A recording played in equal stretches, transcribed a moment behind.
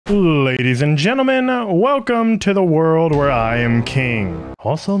Ladies and gentlemen, welcome to the world where I am king,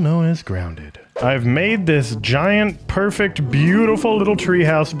 also known as Grounded. I've made this giant, perfect, beautiful little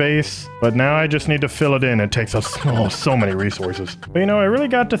treehouse base, but now I just need to fill it in. It takes us so many resources. But you know, I really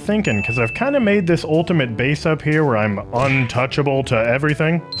got to thinking, because I've kind of made this ultimate base up here where I'm untouchable to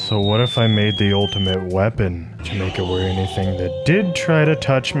everything. So what if I made the ultimate weapon to make it where anything that did try to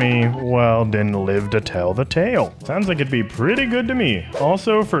touch me, well, didn't live to tell the tale? Sounds like it'd be pretty good to me.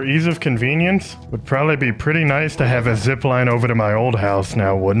 Also, for ease of convenience, would probably be pretty nice to have a zip line over to my old house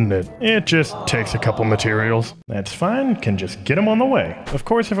now, wouldn't it? It just takes a couple materials. That's fine, can just get them on the way. Of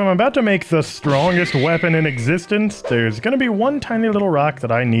course, if I'm about to make the strongest weapon in existence, there's gonna be one tiny little rock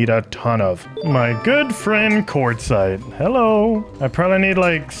that I need a ton of. My good friend quartzite. Hello. I probably need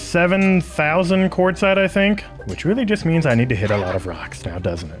like 7,000 quartzite, I think. Which really just means I need to hit a lot of rocks now,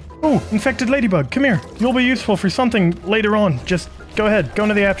 doesn't it? Oh, infected ladybug, come here. You'll be useful for something later on. Just go ahead, go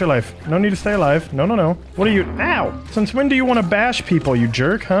into the afterlife. No need to stay alive. No, no, no. What are you? Ow! Since when do you want to bash people, you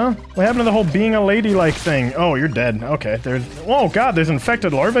jerk, huh? What happened to the whole being a lady-like thing? Oh, you're dead. Okay, oh god, there's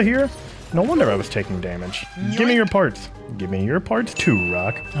infected larvae here? No wonder I was taking damage. Give me your parts. Give me your parts too,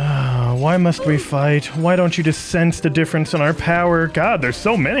 Rock. Why must we fight? Why don't you just sense the difference in our power? God, there's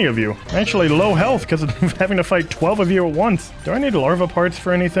so many of you. I'm actually low health because of having to fight 12 of you at once. Do I need larva parts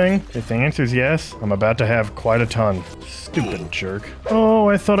for anything? If the answer is yes, I'm about to have quite a ton. Stupid jerk. Oh,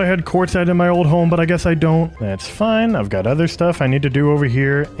 I thought I had quartzite in my old home, but I guess I don't. That's fine. I've got other stuff I need to do over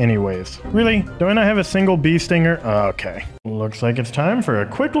here anyways. Really? Do I not have a single bee stinger? Okay. Looks like it's time for a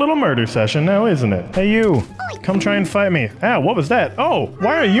quick little murder session now, isn't it? Hey, you. Come try and fight me. Ah, what was that? Oh,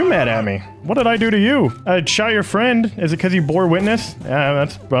 why are you mad at me? What did I do to you? I shot your friend. Is it because you bore witness? Yeah,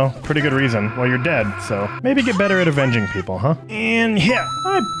 that's, well, pretty good reason. Well, you're dead, so maybe get better at avenging people, huh? And yeah,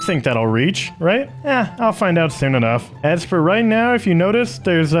 I think that'll reach, right? Yeah, I'll find out soon enough. As for right now, if you notice,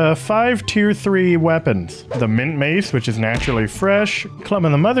 there's 5 tier 3 weapons. The Mint Mace, which is naturally fresh. Club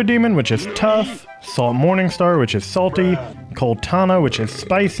of the Mother Demon, which is tough. Salt Morningstar, which is salty. Coltana, which is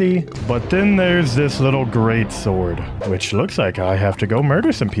spicy. But then there's this little great sword, which looks like I have to go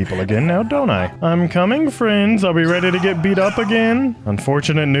murder some people again now, don't I? I'm coming, friends. Are we ready to get beat up again?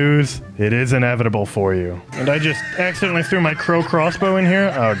 Unfortunate news, it is inevitable for you. And I just accidentally threw my crow crossbow in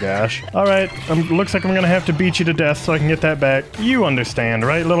here? Oh gosh. Alright, looks like I'm gonna have to beat you to death so I can get that back. You understand,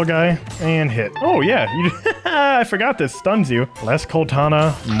 right, little guy? And hit. Oh yeah, you I forgot this stuns you. Less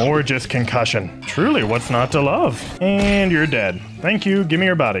Coltana, more just concussion. Truly, what's not to love? And you're dead. Thank you, give me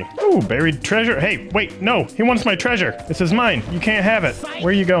your body. Ooh, buried treasure. Hey, wait, no, he wants my treasure. This is mine, you can't have it. Where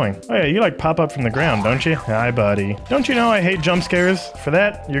are you going? Oh yeah, you like pop up from the ground, don't you? Hi, buddy. Don't you know I hate jump scares? For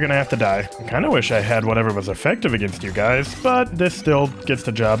that, you're gonna have to die. I kinda wish I had whatever was effective against you guys, but this still gets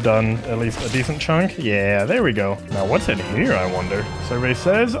the job done, at least a decent chunk. Yeah, there we go. Now what's in here, I wonder? Survey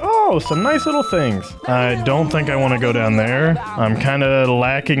says, oh, some nice little things. I don't think I wanna go down there. I'm kinda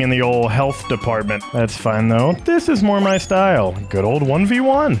lacking in the old health department. That's fine though. This is more my style. Good old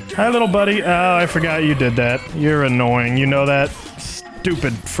 1v1. Hi, little buddy. Oh, I forgot you did that. You're annoying. You know that?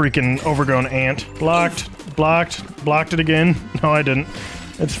 Stupid freaking overgrown ant. Blocked. Blocked it again. No, I didn't.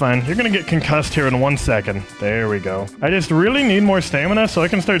 It's fine. You're gonna get concussed here in 1 second. There we go. I just really need more stamina so I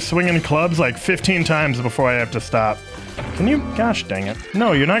can start swinging clubs like 15 times before I have to stop. Can you? Gosh dang it.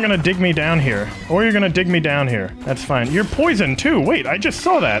 No, you're not gonna dig me down here. Or you're gonna dig me down here. That's fine. You're poisoned too. Wait, I just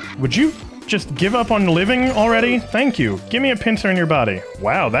saw that. Would you just give up on living already? Thank you. Give me a pincer in your body.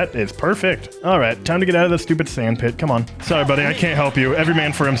 Wow, that is perfect. All right, time to get out of the stupid sand pit. Come on. Sorry, buddy, I can't help you. Every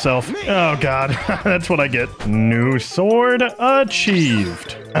man for himself. Oh, God. That's what I get. New sword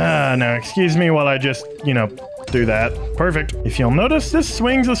achieved. Now, excuse me while I just, you know, do that. Perfect. If you'll notice, this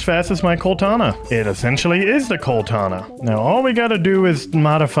swings as fast as my Coltana. It essentially is the Coltana. Now, all we gotta do is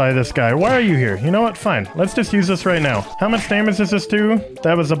modify this guy. Why are you here? You know what? Fine. Let's just use this right now. How much damage does this do?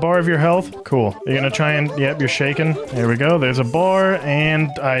 That was a bar of your health? Cool. You're gonna try and... Yep, you're shaking. There we go. There's a bar, and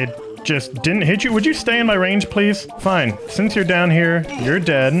I just didn't hit you. Would you stay in my range, please? Fine. Since you're down here, you're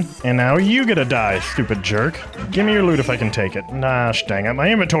dead, and now you get to die, stupid jerk. Give me your loot if I can take it. Nah, dang it. My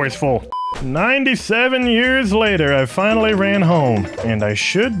inventory's full. 97 years later, I finally ran home, and I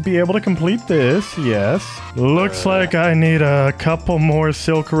should be able to complete this, yes. Looks like I need a couple more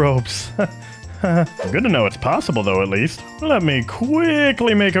silk ropes. Good to know it's possible, though, at least. Let me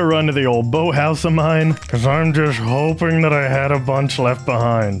quickly make a run to the old boathouse of mine, because I'm just hoping that I had a bunch left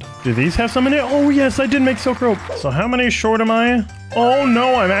behind. Do these have some in it? Oh, yes, I did make silk rope. So how many short am I? Oh,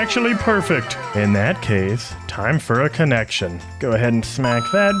 no, I'm actually perfect. In that case, time for a connection. Go ahead and smack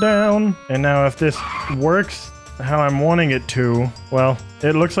that down. And now if this works, how I'm wanting it to. Well,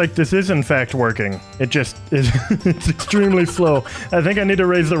 it looks like this is in fact working. It just is it's extremely slow. I think I need to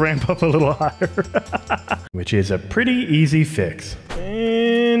raise the ramp up a little higher. Which is a pretty easy fix.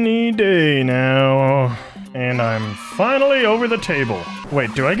 Any day now. And I'm finally over the table.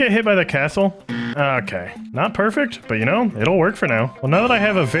 Wait, do I get hit by the castle? Okay. Not perfect, but you know, it'll work for now. Well, now that I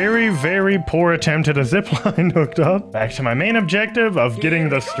have a very, very poor attempt at a zipline hooked up, back to my main objective of getting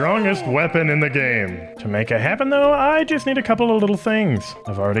the strongest weapon in the game. To make it happen, though, I just need a couple of little things.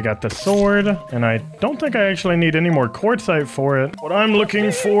 I've already got the sword, and I don't think I actually need any more quartzite for it. What I'm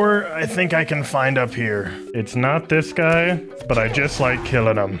looking for, I think I can find up here. It's not this guy, but I just like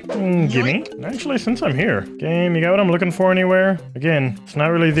killing him. Gimme. Actually, since I'm here. Game, you got what I'm looking for anywhere? Again, it's not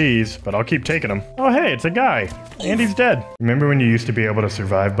really these, but I'll keep taking them. Oh, hey, it's a guy. And he's dead. Remember when you used to be able to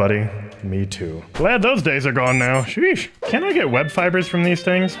survive, buddy? Me too. Glad those days are gone now. Sheesh. Can I get web fibers from these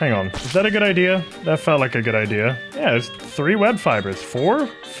things? Hang on. Is that a good idea? That felt like a good idea. Yeah, there's 3 web fibers. 4?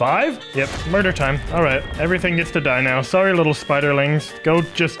 5? Yep, murder time. All right, everything gets to die now. Sorry, little spiderlings. Go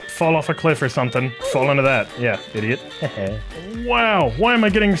just fall off a cliff or something. Fall into that. Yeah, idiot. Wow, why am I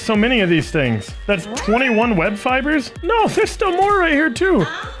getting so many of these things? That's 21 web fibers? No, there's still more right here too.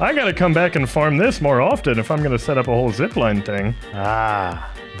 I gotta come back and farm this more often if I'm gonna set up a whole zipline thing.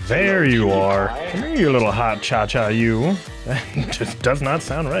 Ah. There you are. Come here, you little hot cha-cha, you. That just does not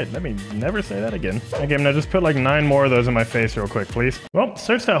sound right. Let me never say that again. Okay, now just put like 9 more of those in my face real quick, please. Well,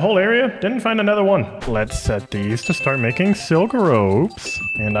 searched that whole area. Didn't find another one. Let's set these to start making silk ropes.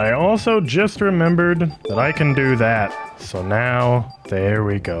 And I also just remembered that I can do that. So now, there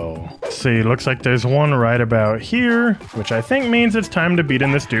we go. See, looks like there's one right about here, which I think means it's time to beat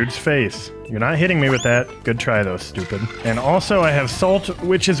in this dude's face. You're not hitting me with that. Good try, though, stupid. And also, I have salt,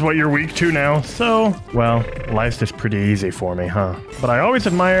 which is what you're weak to now. So, well, life's just pretty easy for me, huh? But I always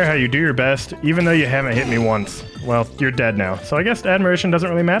admire how you do your best, even though you haven't hit me once. Well, you're dead now, so I guess admiration doesn't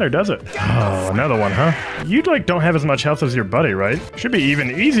really matter, does it? Oh, another one, huh? You, like, don't have as much health as your buddy, right? Should be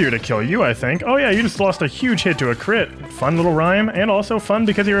even easier to kill you, I think. Oh, yeah, you just lost a huge hit to a crit. Fun little rhyme, and also fun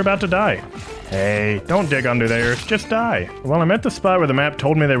because you're about to die. Hey, don't dig under there, just die. Well, I'm at the spot where the map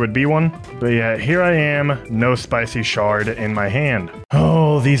told me there would be one, but yeah, here I am, no spicy shard in my hand.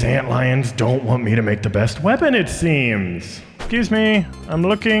 Oh, these antlions don't want me to make the best weapon, it seems. Excuse me, I'm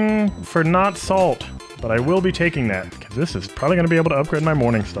looking for not salt, but I will be taking that, because this is probably going to be able to upgrade my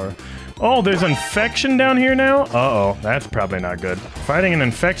Morningstar. Oh, there's infection down here now? Uh-oh, that's probably not good. Fighting an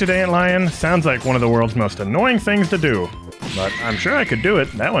infected antlion sounds like one of the world's most annoying things to do. But I'm sure I could do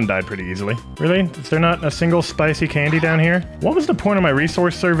it. That one died pretty easily. Really? Is there not a single spicy candy down here? What was the point of my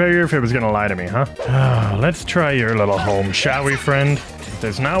resource surveyor if it was gonna lie to me, huh? Let's try your little home, shall we, friend? If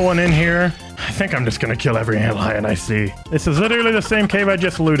there's not one in here, I think I'm just gonna kill every antlion I see. This is literally the same cave I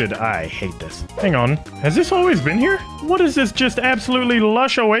just looted. I hate this. Hang on. Has this always been here? What is this just absolutely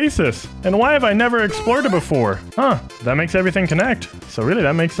lush oasis? And why have I never explored it before? Huh. That makes everything connect. So really,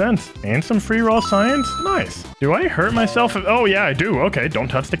 that makes sense. And some free raw science? Nice. Do I hurt myself? Oh, yeah, I do. Okay, don't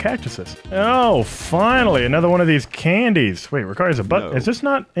touch the cactuses. Oh, finally, another one of these candies. Wait, requires a button. No. Is this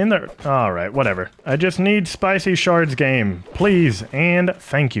not in there? All right, whatever. I just need spicy shards game. Please, and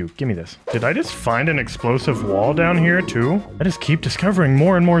thank you. Give me this. Did I just find an explosive wall down here, too? I just keep discovering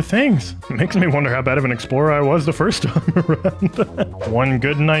more and more things. It makes me wonder how bad of an explorer I was the first time around. One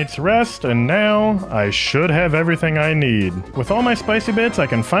good night's rest, and now I should have everything I need. With all my spicy bits, I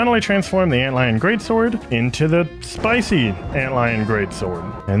can finally transform the antlion greatsword into the spicy antlion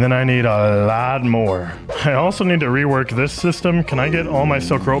greatsword. And then I need a lot more. I also need to rework this system. Can I get all my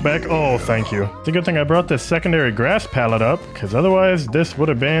silk rope back? Oh, thank you. It's a good thing I brought this secondary grass pallet up, because otherwise this would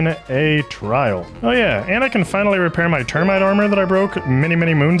have been a trial. Oh yeah, and I can finally repair my termite armor that I broke many,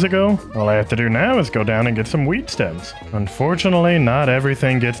 many moons ago. All I have to do now is go down and get some wheat stems. Unfortunately, not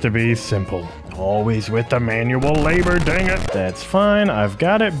everything gets to be simple. Always with the manual labor, dang it. That's fine, I've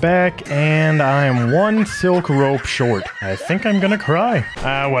got it back, and I am 1 silk rope short. I think I'm gonna cry.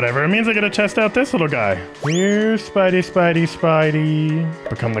 Whatever, it means I gotta test out this little guy. Here, Spidey, Spidey, Spidey.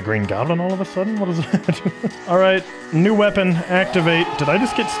 Become the Green Goblin all of a sudden? What is that? Alright, new weapon, activate. Did I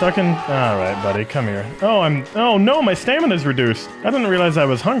just get stuck in? Alright, buddy, come here. Oh no, my stamina's reduced. I didn't realize I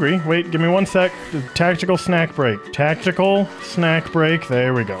was hungry. Wait, give me 1 sec. Tactical snack break. Tactical snack break,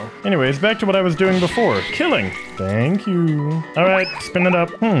 there we go. Anyways, back to what I was doing before. Killing. Thank you. Alright, spin it up.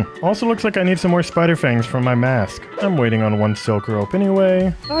 Also looks like I need some more spider fangs from my mask. I'm waiting on 1 silk rope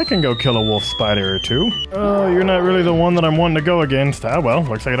anyway. I can go kill a wolf spider or 2. Oh, you're not really the one that I'm wanting to go against. Ah, well,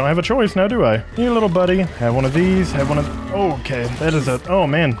 looks like I don't have a choice now, do I? Hey, little buddy. Have one of these, have one of... Okay, that is a... Oh,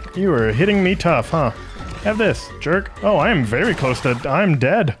 man. You are hitting me tough, huh? Have this, jerk. Oh, I am very close to... I'm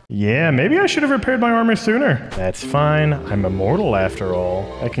dead. Yeah, maybe I should have repaired my armor sooner. That's fine. I'm immortal after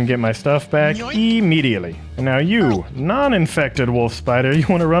all. I can get my stuff back immediately. And now you, non-infected wolf spider, you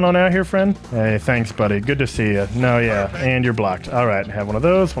want to run on out here, friend? Hey, thanks, buddy. Good to see you. No, yeah, and you're blocked. All right, have one of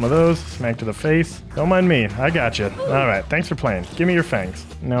those, smack to the face. Don't mind me. I got you. All right, thanks for playing. Give me your fangs.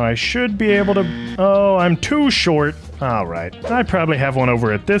 Now I should be able to... Oh, I'm too short. All right. I probably have one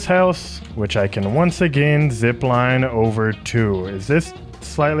over at this house, which I can once again zip line over to. Is this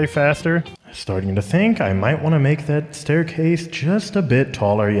slightly faster? Starting to think I might want to make that staircase just a bit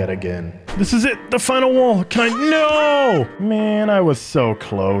taller yet again. This is it, the final wall. Can I? No! Man, I was so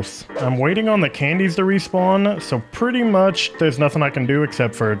close. I'm waiting on the candies to respawn, so pretty much there's nothing I can do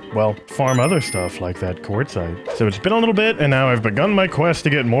except for, well, farm other stuff like that quartzite. So it's been a little bit, and now I've begun my quest to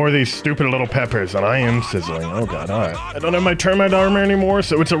get more of these stupid little peppers, and I am sizzling. Oh god, alright. I don't have my termite armor anymore,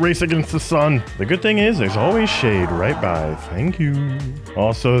 so it's a race against the sun. The good thing is there's always shade right by. Thank you.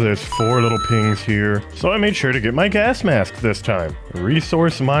 Also, there's 4 little pings here, so I made sure to get my gas mask this time.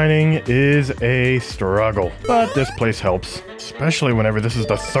 Resource mining is a struggle, but this place helps, especially whenever this is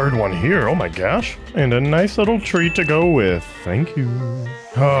the 3rd one here. Oh my gosh. And a nice little tree to go with. Thank you.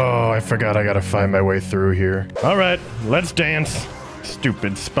 Oh, I forgot I gotta find my way through here. All right, let's dance.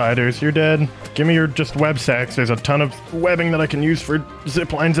 Stupid spiders, you're dead. Give me your just web sacks. There's a ton of webbing that I can use for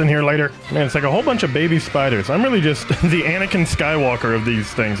zip lines in here later. Man, it's like a whole bunch of baby spiders. I'm really just the Anakin Skywalker of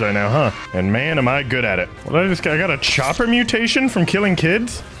these things right now, huh? And man, am I good at it. Well, I got a chopper mutation from killing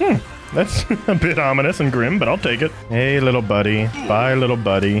kids? That's a bit ominous and grim, but I'll take it. Hey, little buddy. Bye, little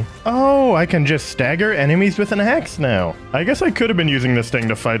buddy. Oh, I can just stagger enemies with an axe now. I guess I could have been using this thing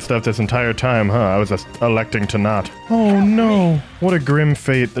to fight stuff this entire time, huh? I was just electing to not. Oh, no. What a grim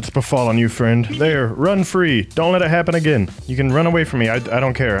fate that's befallen you, friend. There, run free. Don't let it happen again. You can run away from me. I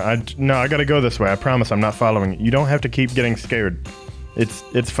don't care. No, I gotta go this way. I promise I'm not following. You don't have to keep getting scared.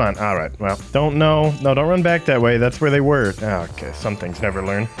 It's fun. All right, well, don't run back that way. That's where they were. Okay, some things never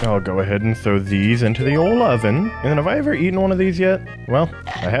learn. I'll go ahead and throw these into the old oven. And then have I ever eaten one of these yet? Well,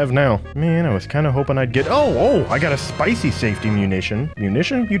 I have now. Man, I was kind of hoping I'd get... Oh, I got a spicy safety mutation.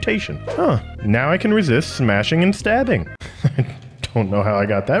 Mutation? Huh. Now I can resist smashing and stabbing. Don't know how I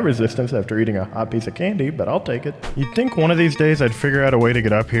got that resistance after eating a hot piece of candy, but I'll take it. You'd think one of these days I'd figure out a way to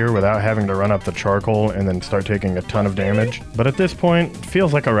get up here without having to run up the charcoal and then start taking a ton of damage. But at this point, it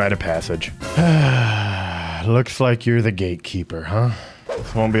feels like a rite of passage. Looks like you're the gatekeeper, huh?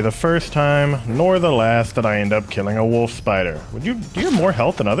 This won't be the first time, nor the last, that I end up killing a wolf spider. Do you have more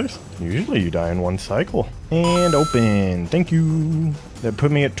health than others? Usually you die in one cycle. And open. Thank you. That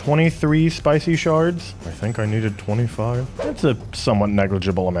put me at 23 spicy shards. I think I needed 25. That's a somewhat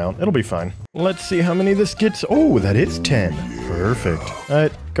negligible amount. It'll be fine. Let's see how many this gets. Oh, that is 10. Perfect. All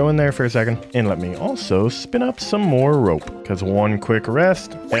right, go in there for a second. And let me also spin up some more rope. Because one quick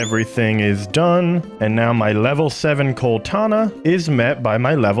rest, everything is done. And now my level 7 Coltana is met by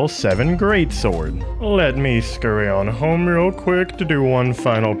my level 7 Greatsword. Let me scurry on home real quick to do one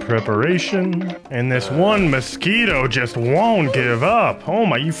final preparation. And this one mosquito just won't give up. Oh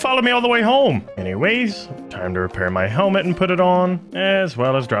my, you followed me all the way home. Anyways, time to repair my helmet and put it on, as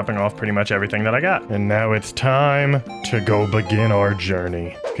well as dropping off pretty much everything that I got. And now it's time to go begin our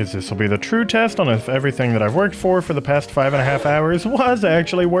journey. Because this will be the true test on if everything that I've worked for the past 5.5 hours was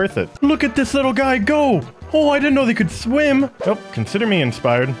actually worth it. Look at this little guy go! Oh, I didn't know they could swim! Oh, consider me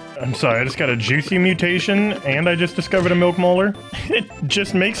inspired. I'm sorry, I just got a juicy mutation, and I just discovered a milk molar. It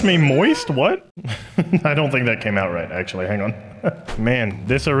just makes me moist? What? I don't think that came out right, actually. Hang on. Man,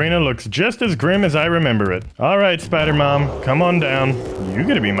 this arena looks just as grim as I remember it. Alright, Spider Mom, come on down. You're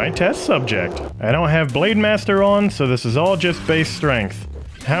gonna be my test subject. I don't have Blade Master on, so this is all just base strength.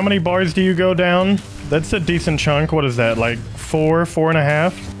 How many bars do you go down? That's a decent chunk. What is that, like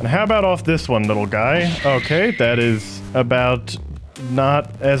 4.5? And how about off this one, little guy? Okay, that is about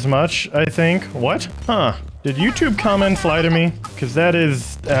not as much, I think. What? Huh. Did YouTube comments lie to me? Because that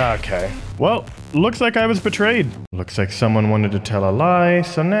is... okay. Well, looks like I was betrayed. Looks like someone wanted to tell a lie,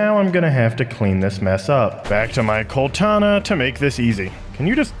 so now I'm gonna have to clean this mess up. Back to my Coltana to make this easy. Can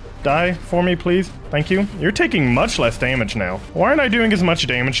you just die for me, please? Thank you. You're taking much less damage now. Why aren't I doing as much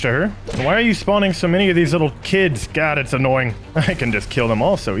damage to her? And why are you spawning so many of these little kids? God, it's annoying. I can just kill them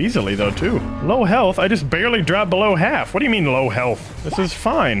all so easily, though, too. Low health? I just barely dropped below half. What do you mean low health? This is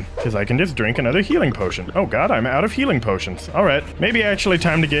fine, because I can just drink another healing potion. Oh, God, I'm out of healing potions. All right. Maybe actually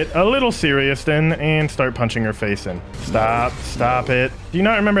time to get a little serious then and start punching her face in. Stop it. Do you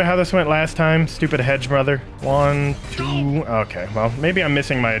not remember how this went last time? Stupid hedge brother. 1, 2... Okay, well, maybe I'm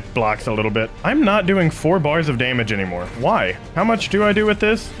missing my blocks a little bit. I'm not not doing 4 bars of damage anymore. Why? How much do I do with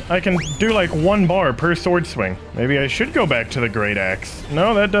this? I can do like 1 bar per sword swing. Maybe I should go back to the great axe.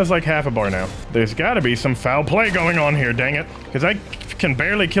 No, that does like half a bar now. There's got to be some foul play going on here, dang it. Because I can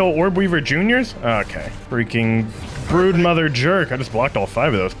barely kill Orb Weaver Juniors? Okay. Freaking brood mother jerk. I just blocked all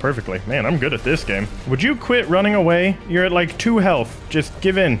 5 of those perfectly. Man, I'm good at this game. Would you quit running away? You're at like 2 health. Just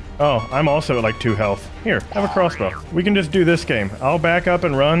give in. Oh, I'm also at like 2 health. Here, have a crossbow. We can just do this game. I'll back up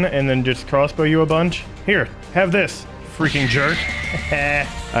and run and then just crossbow you a bunch. Here, have this. Freaking jerk.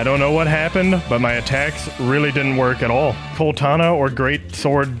 I don't know what happened, but my attacks really didn't work at all. Coltana or Great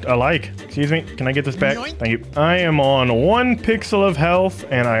Sword alike. Excuse me, can I get this back? Thank you. I am on 1 pixel of health,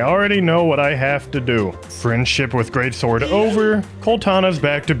 and I already know what I have to do. Friendship with Great Sword over. Coltana's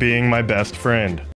back to being my best friend.